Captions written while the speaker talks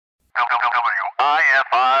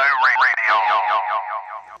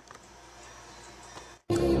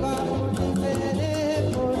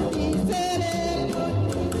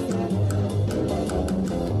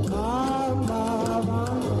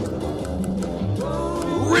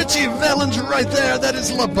Richie Valens right there. That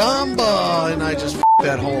is La Bamba. And I just f***ed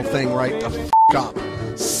that whole thing right the f*** up.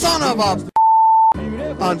 Son of a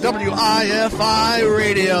on WIFI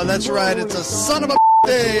radio. That's right. It's a son of a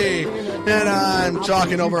day. And I'm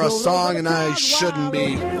talking over a song and I shouldn't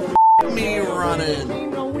be. Me running.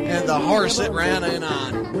 And the horse it ran in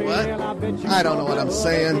on. What? I don't know what I'm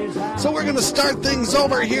saying. So we're going to start things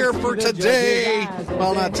over here for today.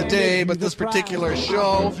 Well, not today, but this particular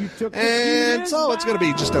show. And so it's going to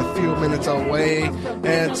be just a few minutes away.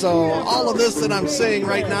 And so all of this that I'm saying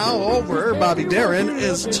right now over Bobby Darin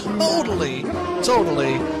is totally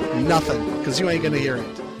nothing. Because you ain't going to hear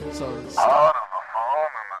it. So out of the sun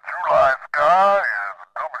in the July sky is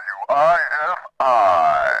WIFI.